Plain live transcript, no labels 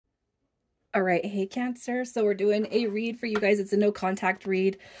All right, hey Cancer. So we're doing a read for you guys. It's a no contact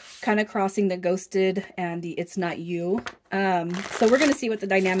read, kind of crossing the ghosted and the it's not you. So we're going to see what the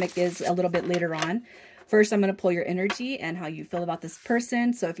dynamic is a little bit later on. First, I'm going to pull your energy and how you feel about this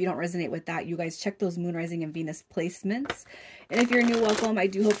person. So if you don't resonate with that, you guys check those moon, rising, and Venus placements. And if you're new, welcome. I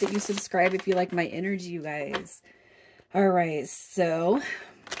do hope that you subscribe if you like my energy, you guys. All right, so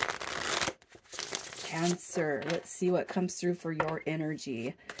Cancer, let's see what comes through for your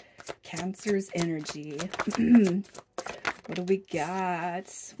energy. Cancer's energy. What do we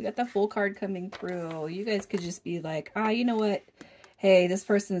got? We got the full card coming through. You guys could just be like, you know what? Hey, this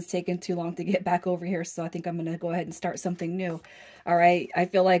person is taking too long to get back over here, so I think I'm going to go ahead and start something new. All right. I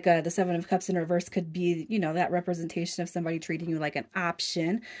feel like the Seven of Cups in reverse could be, you know, that representation of somebody treating you like an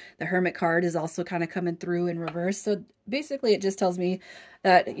option. The Hermit card is also kind of coming through in reverse. So basically it just tells me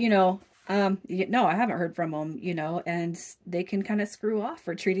that, you know, no, I haven't heard from them, you know, and they can kind of screw off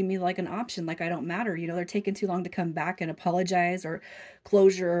for treating me like an option, like I don't matter. You know, they're taking too long to come back and apologize or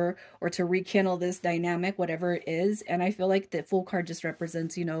closure or to rekindle this dynamic, whatever it is. And I feel like the full card just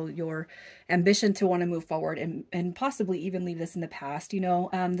represents, you know, your ambition to want to move forward and possibly even leave this in the past. You know,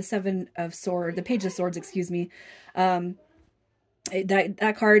 the the Page of Swords, excuse me,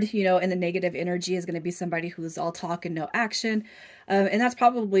 that card, you know, and the negative energy is going to be somebody who's all talk and no action. And that's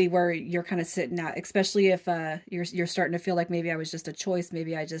probably where you're kind of sitting at, especially if you're starting to feel like maybe I was just a choice.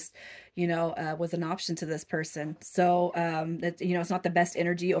 Maybe I just, you know, was an option to this person. So, that, you know, it's not the best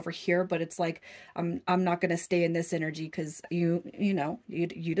energy over here, but it's like, I'm not going to stay in this energy because you know,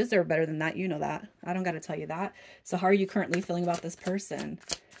 you deserve better than that. You know that. I don't got to tell you that. So how are you currently feeling about this person?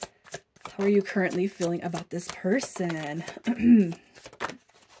 How are you currently feeling about this person?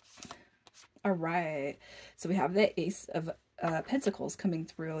 All right. So we have the Ace of Pentacles coming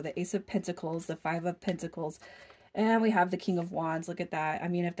through, the Ace of Pentacles, the Five of Pentacles, and we have the King of Wands. Look at that. I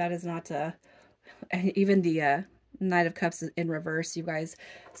mean, if that is not even the Knight of Cups in reverse, you guys.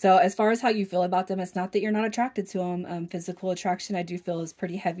 So as far as how you feel about them, it's not that you're not attracted to them. Physical attraction, I do feel, is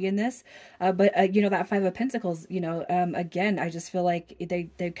pretty heavy in this. But you know, that Five of Pentacles, you know, again, I just feel like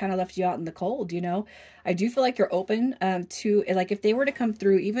they kind of left you out in the cold, you know. I do feel like you're open to, like, if they were to come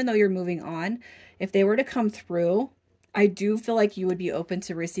through, even though you're moving on, if they were to come through, I do feel like you would be open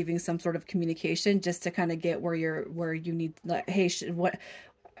to receiving some sort of communication just to kind of get where you need, like, hey,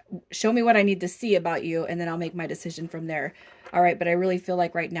 show me what I need to see about you, and then I'll make my decision from there. All right, but I really feel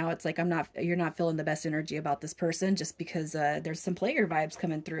like right now it's like you're not feeling the best energy about this person just because there's some player vibes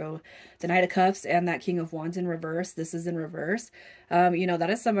coming through. The Knight of Cups and that King of Wands in reverse. This is in reverse. You know, that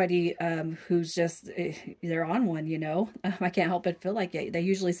is somebody who's just, they're on one, you know. I can't help but feel like it. They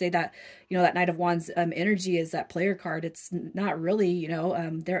usually say that, you know, that Knight of Wands energy is that player card. It's not really, you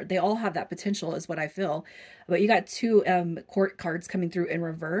know, they all have that potential is what I feel. But you got two court cards coming through in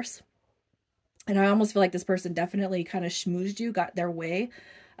reverse. And I almost feel like this person definitely kind of schmoozed you, got their way,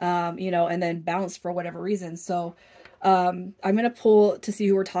 you know, and then bounced for whatever reason. So I'm going to pull to see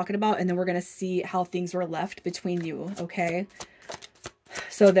who we're talking about, and then we're going to see how things were left between you, okay?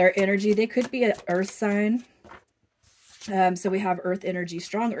 So their energy, they could be an earth sign. So we have earth energy,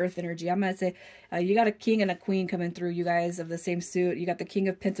 strong earth energy. I'm going to say you got a king and a queen coming through, you guys, of the same suit. You got the King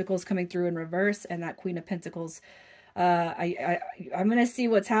of Pentacles coming through in reverse and that Queen of Pentacles. I'm going to see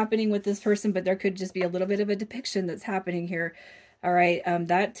what's happening with this person, but there could just be a little bit of a depiction that's happening here. All right.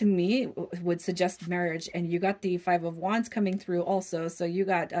 That to me would suggest marriage. And you got the Five of Wands coming through also. So you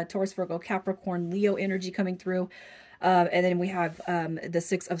got Taurus, Virgo, Capricorn, Leo energy coming through. And then we have the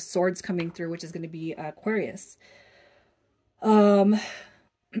Six of Swords coming through, which is going to be Aquarius. What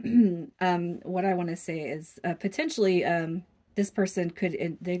I want to say is potentially this person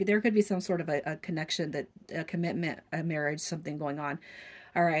could, there could be some sort of a connection, that a commitment, a marriage, something going on.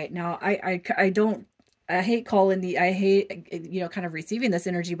 All right. Now I hate I hate, you know, kind of receiving this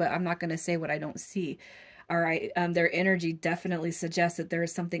energy, but I'm not going to say what I don't see. All right. Their energy definitely suggests that there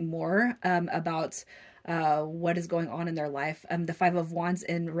is something more about what is going on in their life. The Five of Wands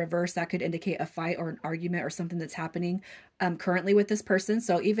in reverse, that could indicate a fight or an argument or something that's happening currently with this person.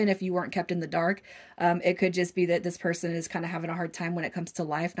 So even if you weren't kept in the dark, it could just be that this person is kind of having a hard time when it comes to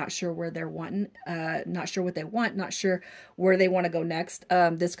life, not sure where they're wanting, not sure what they want, not sure where they want to go next.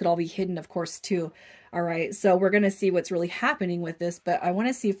 This could all be hidden, of course, too. All right, so we're going to see what's really happening with this, but I want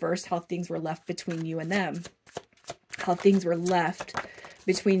to see first how things were left between you and them. How things were left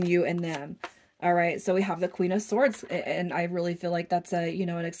between you and them. All right, so we have the Queen of Swords, and I really feel like that's a, you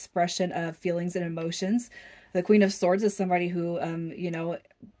know, an expression of feelings and emotions. The Queen of Swords is somebody who, you know,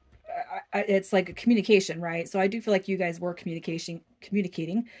 it's like a communication, right? So I do feel like you guys were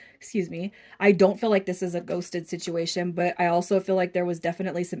communicating, excuse me. I don't feel like this is a ghosted situation, but I also feel like there was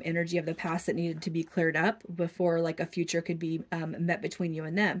definitely some energy of the past that needed to be cleared up before like a future could be met between you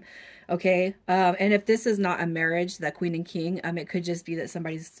and them. Okay. And if this is not a marriage, that Queen and King, it could just be that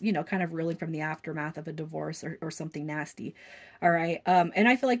somebody's, you know, kind of reeling from the aftermath of a divorce or something nasty. All right. And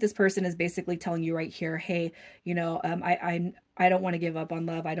I feel like this person is basically telling you right here, hey, you know, I don't want to give up on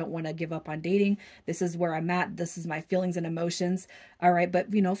love. I don't want to give up on dating. This is where I'm at. This is my feelings and emotions. All right.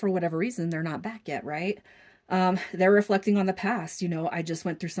 But, you know, for whatever reason, they're not back yet. Right. They're reflecting on the past. You know, I just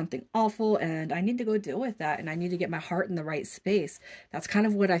went through something awful and I need to go deal with that. And I need to get my heart in the right space. That's kind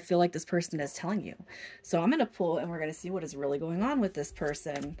of what I feel like this person is telling you. So I'm going to pull and we're going to see what is really going on with this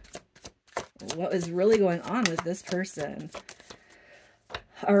person. What is really going on with this person?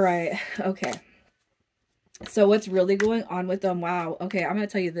 All right. Okay. So what's really going on with them? Wow. Okay. I'm going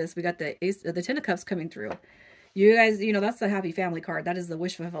to tell you this. We got the Ten of Cups coming through. You guys, you know, that's the happy family card. That is the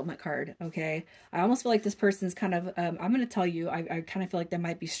wish fulfillment card. Okay. I almost feel like this person's kind of, I'm going to tell you, I kind of feel like they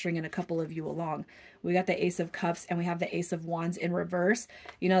might be stringing a couple of you along. We got the Ace of Cups and we have the Ace of Wands in reverse.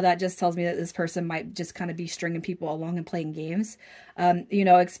 You know, that just tells me that this person might just kind of be stringing people along and playing games. You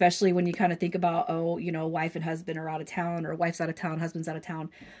know, especially when you kind of think about, oh, you know, wife and husband are out of town, or wife's out of town, husband's out of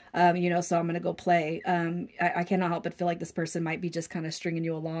town. You know, so I'm going to go play. I cannot help but feel like this person might be just kind of stringing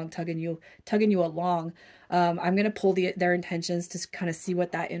you along, tugging you along. I'm going to pull their intentions to kind of see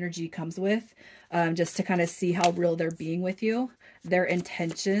what that energy comes with, just to kind of see how real they're being with you. Their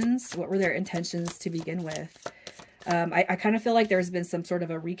intentions, what were their intentions to begin with? I kind of feel like there's been some sort of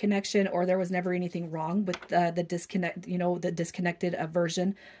a reconnection, or there was never anything wrong with the disconnect, you know, the disconnected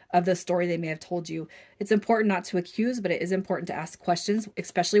version of the story they may have told you. It's important not to accuse, but it is important to ask questions,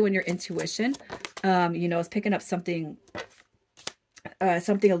 especially when your intuition, you know, is picking up something a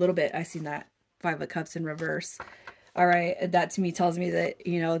little bit. I seen that Five of Cups in reverse. All right. That to me tells me that,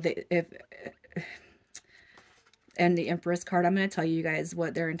 you know, and the Empress card, I'm going to tell you guys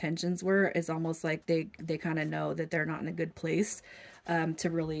what their intentions were. Is almost like they kind of know that they're not in a good place to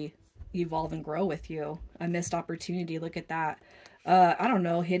really evolve and grow with you. A missed opportunity. Look at that. I don't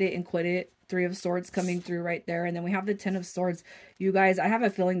know. Hit it and quit it. Three of Swords coming through right there. And then we have the Ten of Swords. You guys, I have a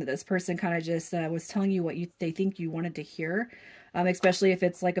feeling that this person kind of just was telling you what they think you wanted to hear. Especially if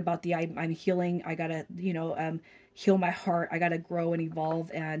it's like about the I'm healing. I got to, you know, heal my heart. I got to grow and evolve.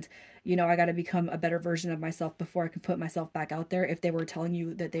 And, you know, I got to become a better version of myself before I can put myself back out there. If they were telling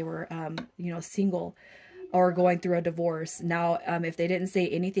you that they were, you know, single or going through a divorce. Now, if they didn't say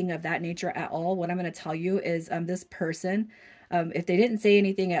anything of that nature at all, what I'm going to tell you is this person, if they didn't say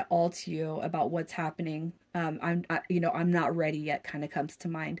anything at all to you about what's happening, you know, I'm not ready yet kind of comes to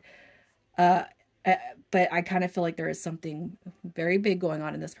mind. But I kind of feel like there is something very big going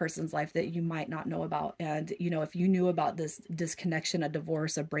on in this person's life that you might not know about. And, you know, if you knew about this disconnection, a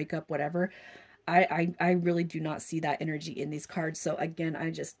divorce, a breakup, whatever, I really do not see that energy in these cards. So again,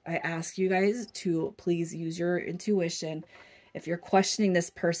 I ask you guys to please use your intuition. If you're questioning this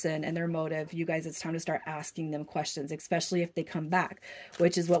person and their motive, you guys, it's time to start asking them questions, especially if they come back,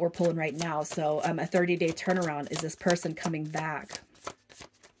 which is what we're pulling right now. So a 30-day turnaround. Is this person coming back?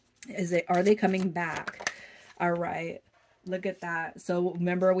 Are they coming back? All right. Look at that. So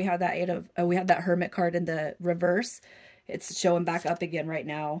remember we have that we have that Hermit card in the reverse. It's showing back up again right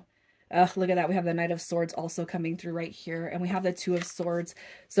now. Look at that. We have the Knight of Swords also coming through right here. And we have the Two of Swords.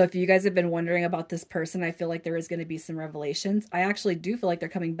 So if you guys have been wondering about this person, I feel like there is going to be some revelations. I actually do feel like they're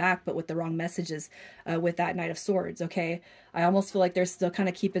coming back, but with the wrong messages with that Knight of Swords, okay? I almost feel like they're still kind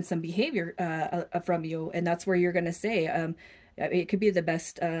of keeping some behavior from you. And that's where you're going to say, it could be the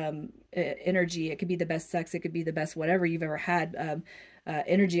best energy. It could be the best sex. It could be the best whatever you've ever had.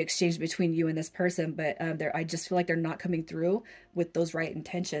 Energy exchange between you and this person, but I just feel like they're not coming through with those right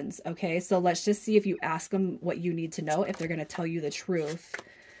intentions. Okay, so let's just see if you ask them what you need to know, if they're going to tell you the truth.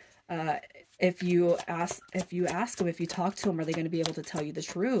 If you ask them, if you talk to them, are they going to be able to tell you the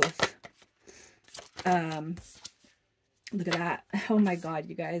truth? Look at that. Oh my God,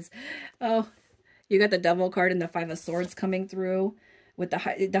 you guys. Oh, you got the Devil card and the Five of Swords coming through with the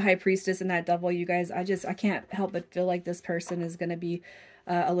High Priestess and that Devil. You guys, I can't help but feel like this person is going to be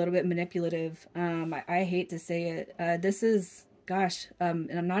a little bit manipulative. I hate to say it. This is, gosh,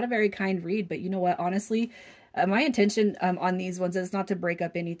 and I'm not a very kind read, but you know what? Honestly, my intention on these ones is not to break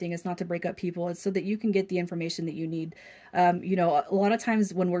up anything. It's not to break up people. It's so that you can get the information that you need. You know, a lot of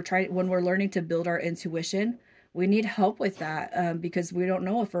times when we're learning to build our intuition, we need help with that because we don't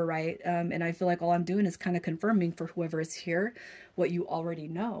know if we're right. And I feel like all I'm doing is kind of confirming for whoever is here what you already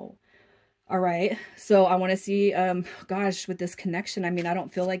know. All right. So I want to see, gosh, with this connection, I mean, I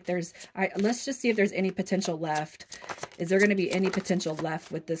don't feel like there's, let's just see if there's any potential left. Is there going to be any potential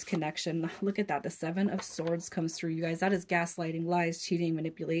left with this connection? Look at that. The Seven of Swords comes through, you guys. That is gaslighting, lies, cheating,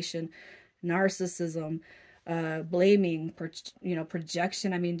 manipulation, narcissism, blaming,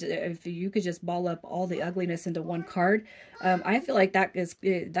 projection. I mean, if you could just ball up all the ugliness into one card, I feel like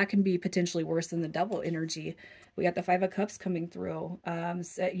that can be potentially worse than the Devil energy. We got the Five of Cups coming through,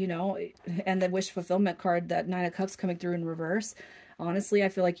 you know, and the wish fulfillment card, that Nine of Cups coming through in reverse. Honestly, I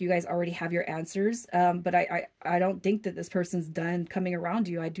feel like you guys already have your answers, but I don't think that this person's done coming around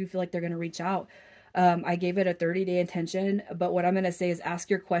you. I do feel like they're going to reach out. I gave it a 30-day intention, but what I'm going to say is ask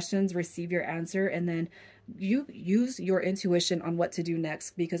your questions, receive your answer, and then you use your intuition on what to do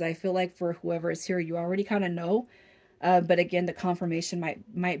next, because I feel like for whoever is here, you already kind of know. But again, the confirmation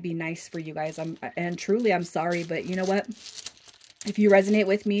might be nice for you guys. And truly, I'm sorry, but you know what? If you resonate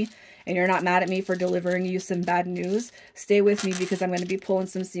with me and you're not mad at me for delivering you some bad news, stay with me, because I'm going to be pulling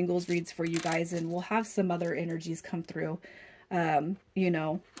some singles reads for you guys, and we'll have some other energies come through. You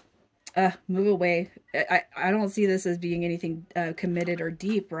know, move away. I don't see this as being anything committed or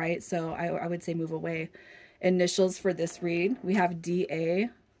deep, right? So I would say move away. Initials for this read, we have DA,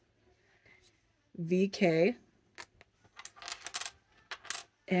 VK,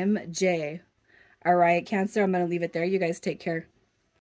 MJ. All right, Cancer, I'm going to leave it there. You guys take care.